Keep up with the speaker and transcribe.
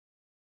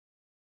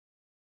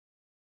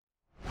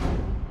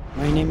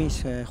My name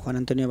is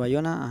Juan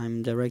Bayona.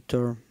 I'm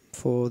director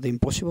for The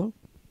Impossible.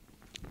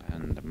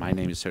 And my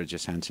name is Sergio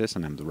Sanchez,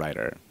 and I'm the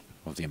writer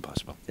of The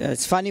Impossible.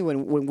 It's funny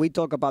when we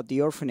talk about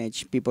The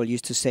Orphanage, people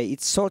used to say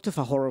it's sort of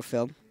a horror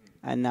film,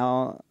 and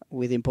now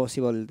with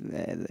Impossible,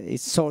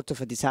 it's sort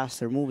of a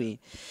disaster movie.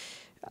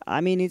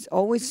 I mean, it's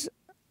always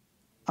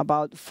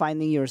about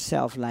finding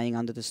yourself lying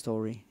under the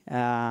story.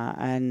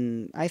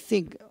 And I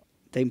think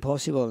The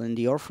Impossible and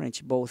The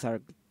Orphanage both are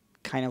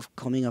kind of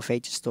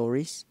coming-of-age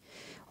stories,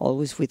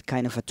 always with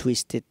kind of a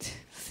twisted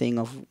thing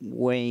of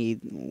way,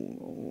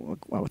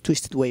 a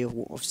twisted way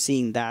of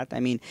seeing that. I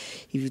mean,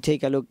 if you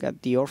take a look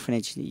at The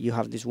Orphanage, you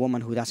have this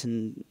woman who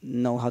doesn't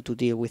know how to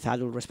deal with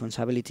adult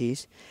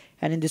responsibilities.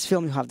 And in this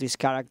film, you have these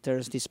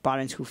characters, these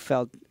parents who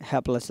felt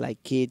helpless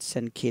like kids,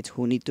 and kids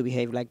who need to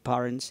behave like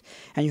parents.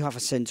 And you have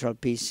a central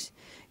piece,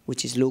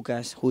 which is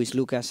Lucas,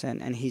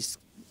 and he's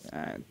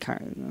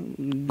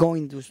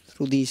going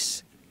through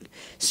this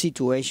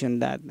situation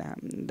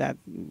that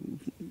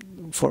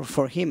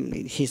for him,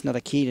 he's not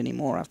a kid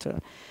anymore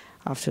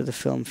after the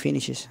film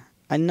finishes.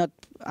 I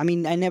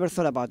never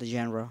thought about the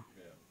genre.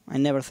 I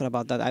never thought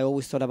about that. I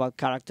always thought about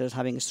characters,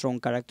 having strong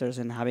characters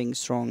and having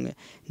strong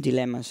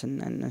dilemmas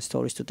and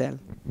stories to tell.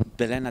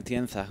 Belén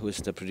Atienza, who is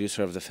the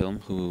producer of the film,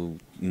 who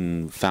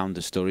found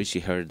the story, she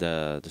heard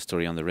the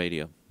story on the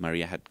radio.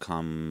 Maria had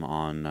come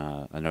on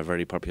a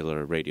very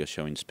popular radio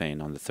show in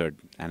Spain on the 3rd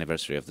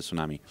anniversary of the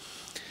tsunami.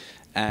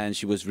 And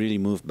she was really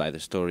moved by the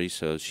story,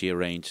 so she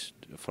arranged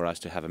for us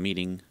to have a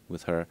meeting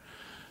with her.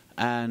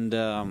 And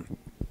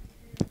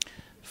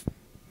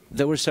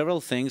there were several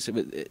things.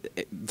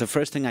 The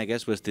first thing, I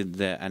guess, was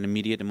an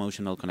immediate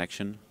emotional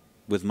connection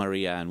with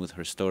Maria and with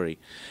her story.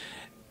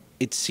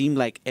 It seemed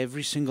like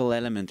every single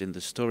element in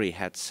the story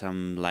had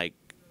some, like,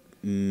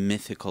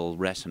 mythical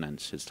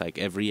resonance. It's like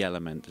every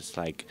element is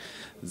like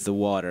the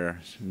water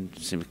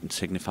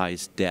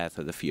signifies death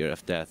or the fear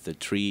of death. The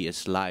tree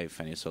is life,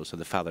 and it's also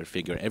the father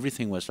figure.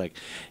 Everything was like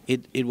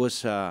it was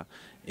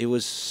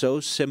so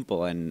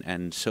simple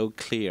and so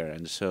clear,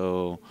 and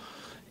so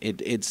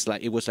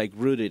it was like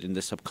rooted in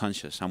the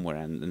subconscious somewhere.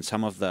 And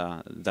some of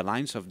the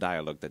lines of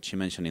dialogue that she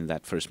mentioned in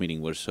that first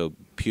meeting were so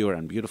pure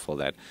and beautiful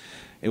that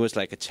it was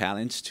like a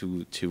challenge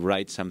to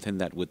write something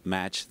that would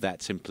match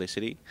that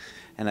simplicity.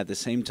 And at the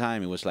same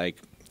time, it was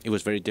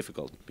very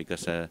difficult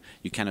because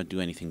you cannot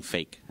do anything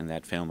fake in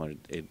that film, or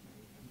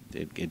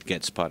it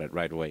gets spotted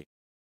right away.